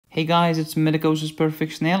Hey guys, it's Medicosis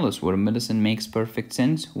Perfectionalis, where medicine makes perfect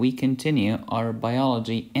sense. We continue our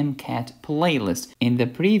biology MCAT playlist. In the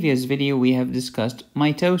previous video, we have discussed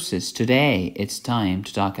mitosis. Today, it's time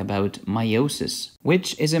to talk about meiosis,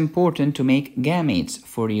 which is important to make gametes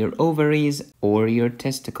for your ovaries or your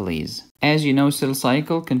testicles. As you know, cell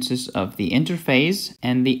cycle consists of the interphase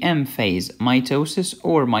and the M phase. Mitosis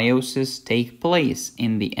or meiosis take place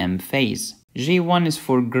in the M phase. G1 is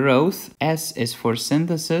for growth, S is for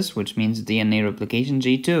synthesis, which means DNA replication,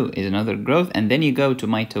 G2 is another growth, and then you go to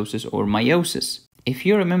mitosis or meiosis. If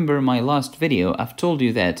you remember my last video, I've told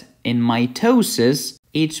you that in mitosis,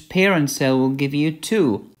 each parent cell will give you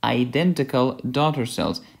two identical daughter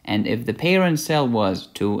cells, and if the parent cell was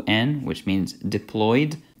 2N, which means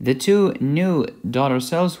diploid, the two new daughter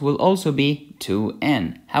cells will also be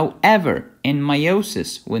 2N. However, in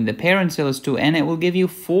meiosis, when the parent cell is 2N, it will give you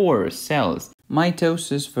 4 cells.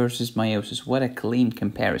 Mitosis versus meiosis, what a clean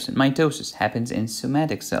comparison. Mitosis happens in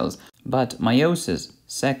somatic cells, but meiosis,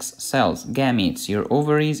 sex cells, gametes, your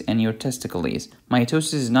ovaries and your testicles.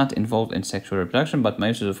 Mitosis is not involved in sexual reproduction, but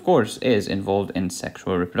meiosis, of course, is involved in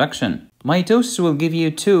sexual reproduction. Mitosis will give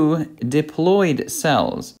you 2 diploid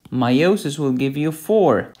cells. Meiosis will give you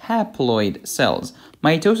 4 haploid cells.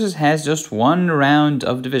 Mitosis has just one round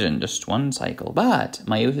of division, just one cycle, but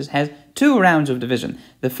meiosis has 2 rounds of division.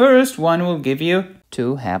 The first one will give you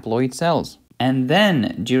 2 haploid cells. And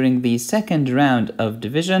then, during the second round of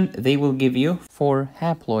division, they will give you 4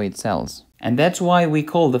 haploid cells. And that's why we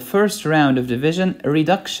call the first round of division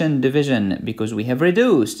reduction division, because we have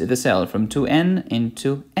reduced the cell from 2N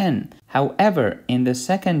into N. However, in the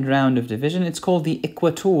second round of division, it's called the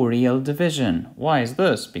equatorial division. Why is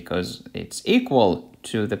this? Because it's equal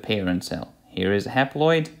to the parent cell. Here is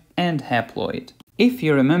haploid and haploid. If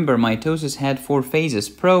you remember, mitosis had 4 phases: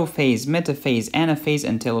 prophase, metaphase, anaphase,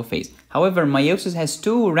 and telophase. However, meiosis has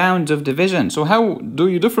 2 rounds of division. So how do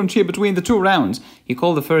you differentiate between the 2 rounds? You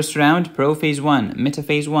call the first round prophase 1,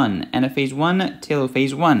 metaphase 1, anaphase 1,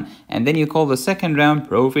 telophase 1. And then you call the second round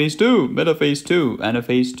prophase 2, metaphase 2,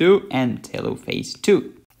 anaphase 2, and telophase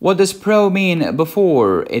 2. What does pro mean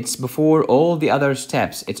before? It's before all the other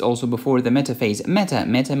steps. It's also before the metaphase.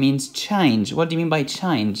 Meta means change. What do you mean by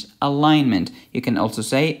change? Alignment. You can also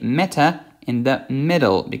say meta in the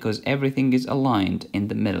middle, because everything is aligned in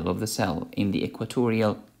the middle of the cell, in the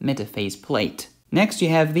equatorial metaphase plate. Next, you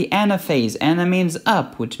have the anaphase. Ana means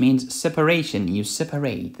up, which means separation. You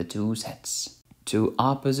separate the 2 sets, 2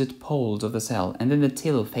 opposite poles of the cell. And then the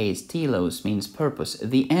telophase. Telos means purpose,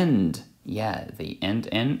 the end. Yeah, the end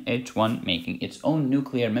in each one making its own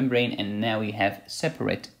nuclear membrane, and now you have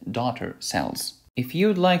separate daughter cells. If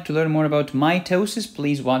you'd like to learn more about mitosis,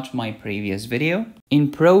 please watch my previous video.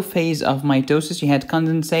 In prophase of mitosis, you had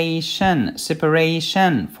condensation,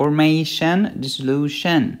 separation, formation,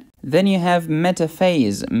 dissolution. Then you have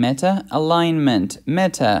metaphase, meta, alignment,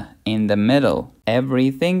 meta in the middle.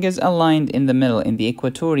 Everything is aligned in the middle, in the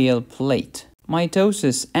equatorial plate.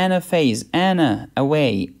 Mitosis, anaphase, ana,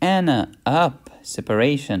 away, ana, up,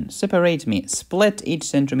 separation, separate me, split each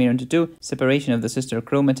centromere into 2, separation of the sister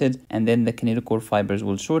chromatid, and then the kinetochore fibers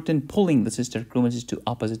will shorten, pulling the sister chromatids to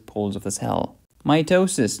opposite poles of the cell.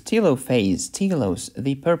 Mitosis, telophase, telos,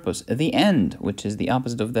 the purpose, the end, which is the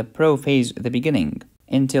opposite of the prophase, the beginning.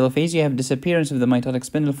 In telophase, you have disappearance of the mitotic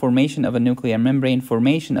spindle, formation of a nuclear membrane,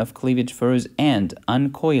 formation of cleavage furs, and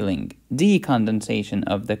uncoiling, decondensation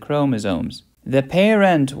of the chromosomes. The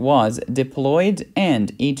parent was diploid,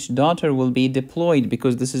 and each daughter will be diploid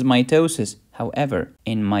because this is mitosis. However,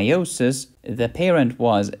 in meiosis, the parent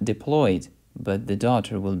was diploid, but the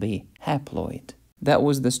daughter will be haploid. That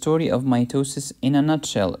was the story of mitosis in a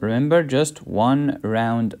nutshell. Remember, just 1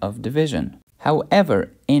 round of division.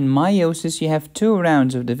 However, in meiosis, you have 2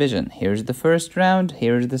 rounds of division. Here's the first round,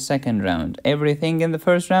 here's the second round. Everything in the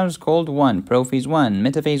first round is called 1, prophase 1,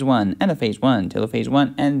 metaphase 1, anaphase 1, telophase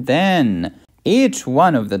 1, and then each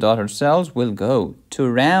one of the daughter cells will go to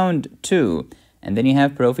round 2. And then you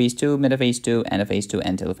have prophase 2, metaphase 2, anaphase 2,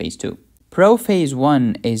 and telophase 2. Prophase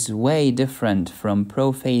 1 is way different from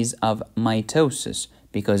prophase of mitosis,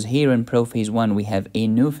 because here in prophase 1 we have a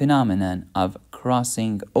new phenomenon of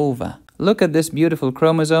crossing over. Look at this beautiful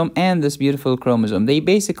chromosome and this beautiful chromosome. They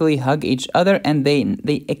basically hug each other, and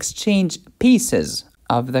they exchange pieces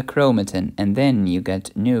of the chromatin, and then you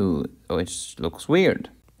get new, which looks weird.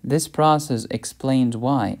 This process explains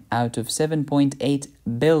why, out of 7.8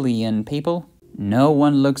 billion people, no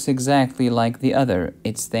one looks exactly like the other.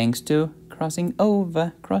 It's thanks to crossing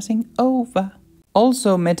over, crossing over.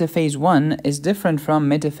 Also, metaphase 1 is different from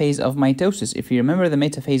metaphase of mitosis. If you remember the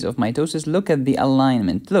metaphase of mitosis, look at the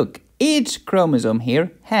alignment. Look, each chromosome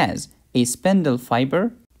here has a spindle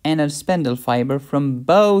fiber, and a spindle fiber from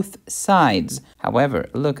both sides. However,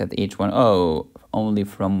 look at each one. Oh, only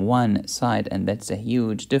from one side, and that's a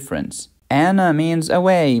huge difference. Ana means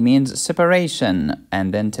away, means separation,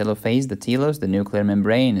 and then telophase, the telos, the nuclear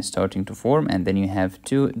membrane is starting to form, and then you have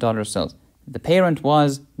two daughter cells. The parent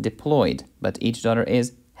was diploid, but each daughter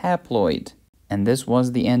is haploid. And this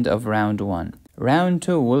was the end of round 1. Round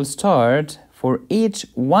 2 will start for each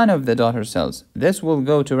one of the daughter cells. This will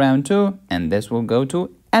go to round 2, and this will go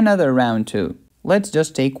to another round 2. Let's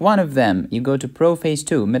just take one of them. You go to Prophase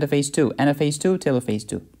 2, Metaphase 2, Anaphase 2, Telophase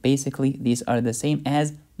 2. Basically, these are the same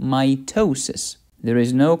as mitosis. There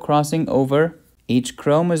is no crossing over. Each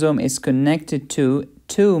chromosome is connected to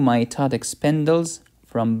two mitotic spindles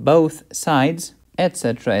from both sides,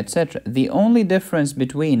 etc., etc. The only difference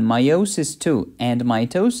between Meiosis II and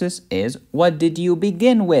mitosis is, what did you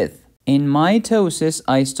begin with? In mitosis,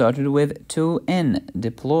 I started with 2N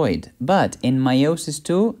diploid, but in Meiosis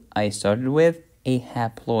II, I started with a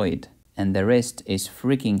haploid, and the rest is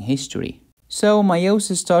freaking history. So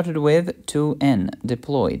meiosis started with 2N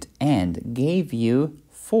diploid and gave you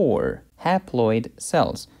 4 haploid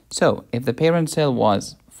cells. So if the parent cell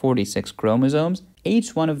was 46 chromosomes,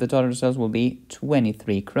 each one of the daughter cells will be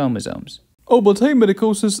 23 chromosomes. Oh, but hey,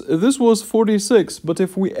 Medicosis, this was 46, but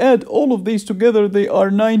if we add all of these together, they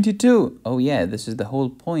are 92. Oh yeah, this is the whole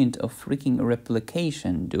point of freaking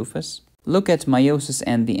replication, doofus. Look at meiosis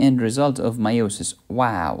and the end result of meiosis.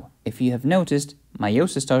 Wow! If you have noticed,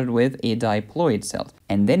 meiosis started with a diploid cell,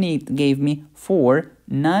 and then it gave me 4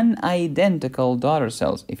 non-identical daughter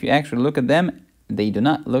cells. If you actually look at them, they do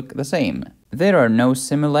not look the same. There are no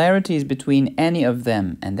similarities between any of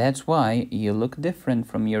them, and that's why you look different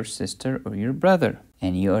from your sister or your brother.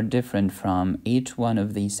 And you are different from each one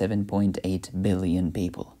of the 7.8 billion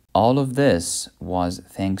people. All of this was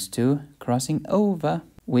thanks to crossing over,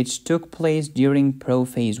 which took place during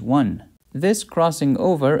Prophase 1. This crossing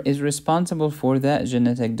over is responsible for the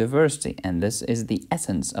genetic diversity, and this is the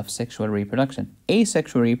essence of sexual reproduction.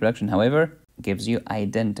 Asexual reproduction, however, gives you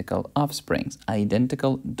identical offsprings,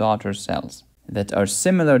 identical daughter cells that are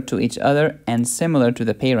similar to each other and similar to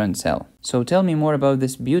the parent cell. So tell me more about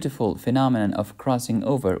this beautiful phenomenon of crossing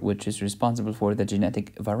over, which is responsible for the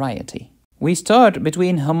genetic variety. We start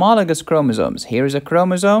between homologous chromosomes. Here's a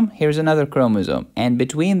chromosome, here's another chromosome. And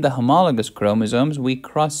between the homologous chromosomes, we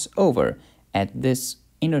cross over at this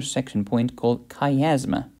intersection point called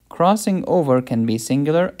chiasma. Crossing over can be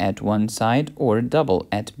singular at one side or double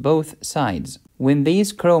at both sides. When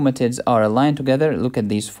these chromatids are aligned together, look at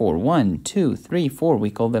these 4. 1, 2, 3, 4. We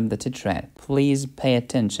call them the tetrad. Please pay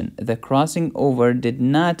attention. The crossing over did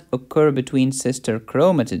not occur between sister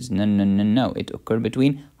chromatids. No. It occurred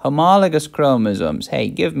between homologous chromosomes. Hey,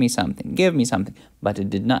 give me something. But it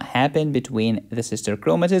did not happen between the sister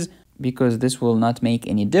chromatids because this will not make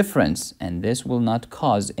any difference and this will not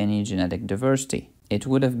cause any genetic diversity. It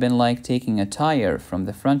would have been like taking a tire from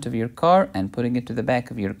the front of your car and putting it to the back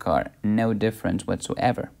of your car. No difference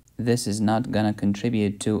whatsoever. This is not gonna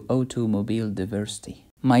contribute to automobile diversity.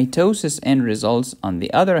 Mitosis end results, on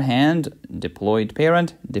the other hand, diploid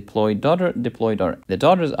parent, diploid daughter, diploid daughter. The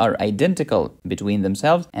daughters are identical between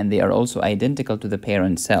themselves and they are also identical to the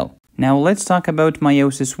parent cell. Now let's talk about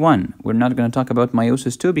Meiosis I. We're not going to talk about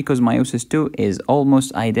Meiosis II because Meiosis II is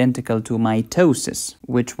almost identical to mitosis,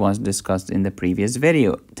 which was discussed in the previous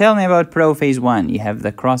video. Tell me about Prophase 1. You have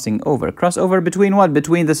the crossing over. Crossover between what?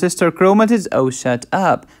 Between the sister chromatids? Oh, shut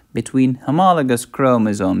up. Between homologous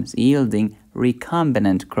chromosomes, yielding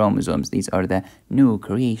recombinant chromosomes. These are the new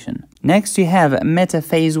creation. Next you have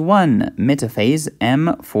Metaphase 1. Metaphase,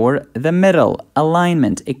 M for the middle,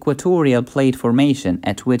 alignment, equatorial plate formation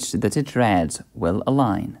at which the tetrads will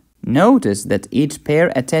align. Notice that each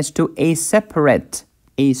pair attached to a separate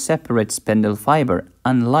spindle fiber,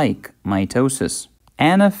 unlike mitosis.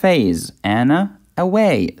 Anaphase, ana,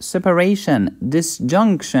 away, separation,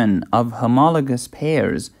 disjunction of homologous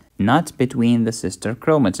pairs, not between the sister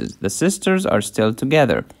chromatids. The sisters are still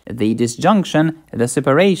together. The disjunction, the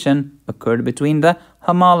separation, occurred between the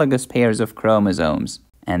homologous pairs of chromosomes.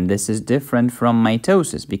 And this is different from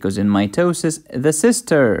mitosis, because in mitosis, the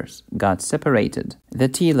sisters got separated. The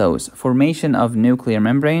telos, formation of nuclear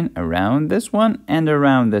membrane around this one and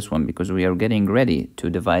around this one, because we are getting ready to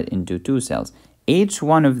divide into 2 cells. Each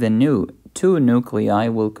one of the new 2 nuclei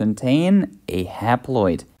will contain a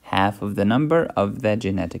haploid, half of the number of the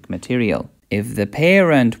genetic material. If the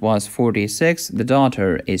parent was 46, the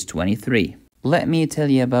daughter is 23. Let me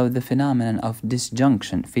tell you about the phenomenon of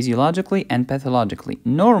disjunction, physiologically and pathologically.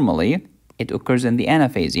 Normally, it occurs in the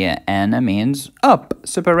anaphase. Yeah, ana means up,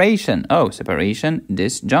 separation. Oh, separation,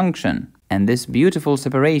 disjunction. And this beautiful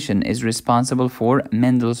separation is responsible for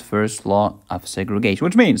Mendel's first law of segregation,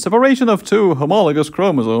 which means separation of two homologous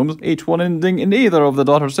chromosomes, each one ending in either of the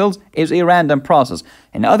daughter cells, is a random process.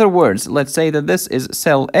 In other words, let's say that this is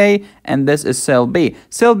cell A and this is cell B.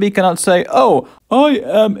 Cell B cannot say, oh, I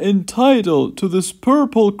am entitled to this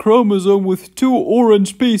purple chromosome with 2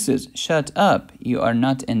 orange pieces. Shut up. You are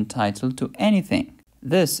not entitled to anything.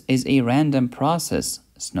 This is a random process,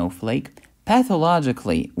 snowflake.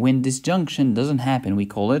 Pathologically, when disjunction doesn't happen, we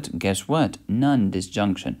call it, guess what?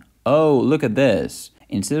 Non-disjunction. Oh, look at this.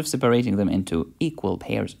 Instead of separating them into equal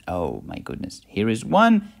pairs, oh my goodness, here is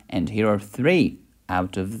 1 and here are 3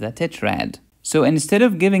 out of the tetrad. So instead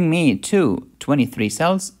of giving me 23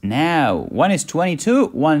 cells, now one is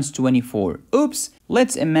 22, one's 24. Oops,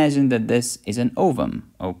 let's imagine that this is an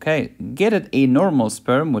ovum. Okay, get it a normal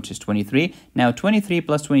sperm, which is 23. Now 23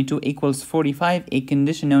 plus 22 equals 45, a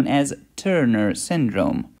condition known as Turner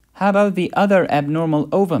syndrome. How about the other abnormal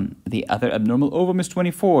ovum? The other abnormal ovum is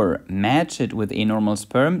 24. Match it with a normal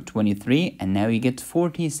sperm, 23, and now you get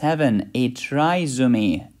 47, a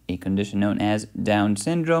trisomy. A condition known as Down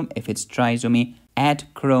syndrome if it's trisomy at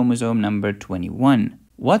chromosome number 21.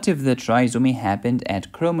 What if the trisomy happened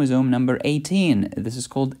at chromosome number 18? This is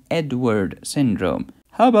called Edward syndrome.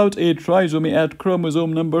 How about a trisomy at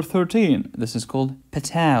chromosome number 13? This is called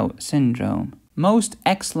Patau syndrome. Most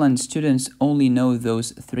excellent students only know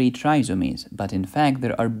those 3 trisomies, but in fact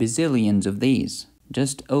there are bazillions of these.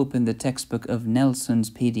 Just open the textbook of Nelson's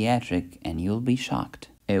Pediatric and you'll be shocked.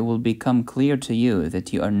 It will become clear to you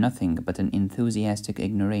that you are nothing but an enthusiastic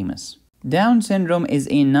ignoramus. Down syndrome is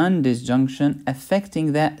a non-disjunction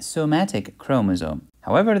affecting the somatic chromosome.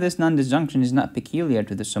 However, this non-disjunction is not peculiar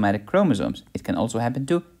to the somatic chromosomes. It can also happen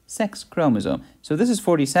to sex chromosome. So this is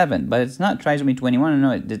 47, but it's not trisomy 21.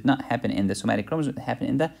 No, it did not happen in the somatic chromosome. It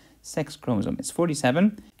happened in the sex chromosome. It's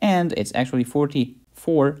 47, and it's actually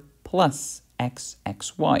 44 plus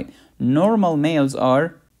XXY. Normal males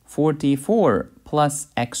are 44 plus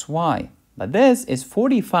XY. But this is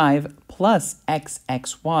 45 plus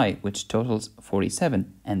XXY, which totals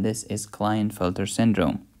 47. And this is Klinefelter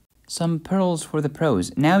syndrome. Some pearls for the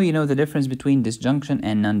pros. Now you know the difference between disjunction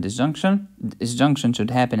and non-disjunction. Disjunction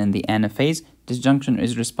should happen in the anaphase. Disjunction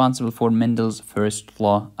is responsible for Mendel's first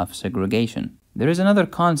law of segregation. There is another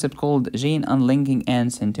concept called gene unlinking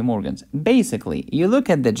and centimorgans. Basically, you look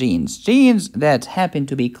at the genes. Genes that happen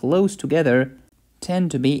to be close together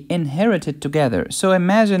tend to be inherited together. So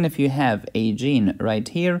imagine if you have a gene right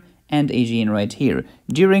here and a gene right here.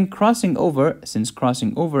 During crossing over, since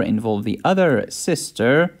crossing over involved the other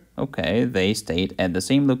sister, okay, they stayed at the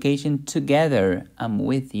same location together. I'm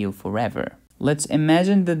with you forever. Let's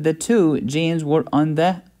imagine that the 2 genes were on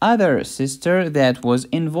the other sister that was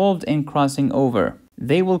involved in crossing over.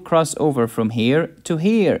 They will cross over from here to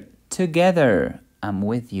here together. I'm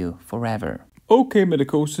with you forever. Okay,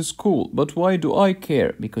 Mitosis, cool, but why do I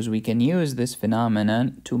care? Because we can use this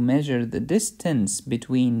phenomenon to measure the distance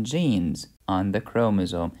between genes on the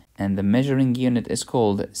chromosome, and the measuring unit is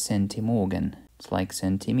called centimorgan. It's like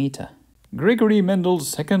centimeter. Gregory Mendel's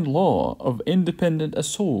second law of independent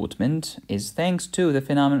assortment is thanks to the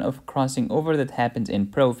phenomenon of crossing over that happens in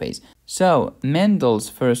prophase. So, Mendel's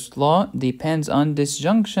first law depends on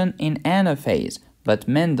disjunction in anaphase. But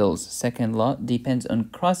Mendel's second law depends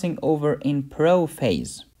on crossing over in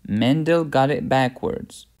prophase. Mendel got it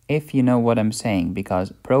backwards, if you know what I'm saying,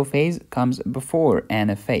 because prophase comes before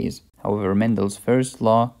anaphase. However, Mendel's first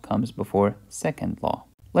law comes before second law.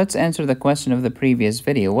 Let's answer the question of the previous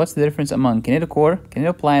video. What's the difference among kinetochore,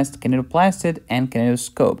 kinetoplast, kinetoplastid, and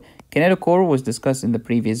kinetoscope? Kinetochore was discussed in the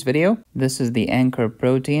previous video. This is the anchor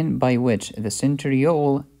protein by which the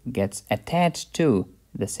centriole gets attached to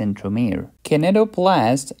the centromere.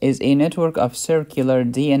 Kinetoplast is a network of circular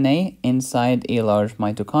DNA inside a large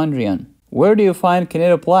mitochondrion. Where do you find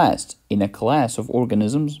kinetoplast? In a class of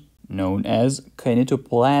organisms known as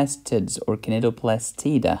kinetoplastids or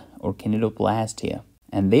kinetoplastida or kinetoplastia.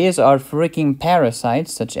 And these are freaking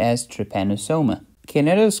parasites such as trypanosoma.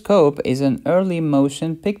 Kinetoscope is an early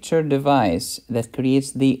motion picture device that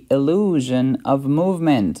creates the illusion of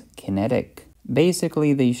movement, kinetic.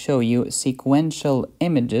 Basically, they show you sequential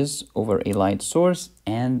images over a light source,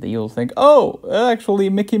 and you'll think, oh, actually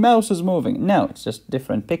Mickey Mouse is moving. No, it's just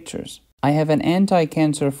different pictures. I have an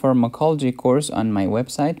anti-cancer pharmacology course on my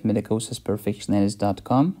website,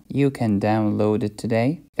 medicosisperfectionalis.com. You can download it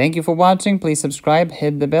today. Thank you for watching. Please subscribe,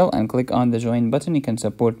 hit the bell, and click on the join button. You can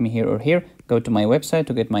support me here or here. Go to my website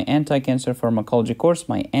to get my anti-cancer pharmacology course,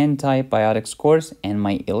 my antibiotics course, and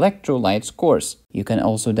my electrolytes course. You can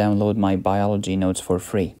also download my biology notes for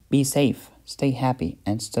free. Be safe. Stay happy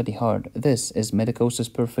and study hard. This is Medicosis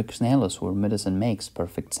Perfectionalis, where medicine makes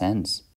perfect sense.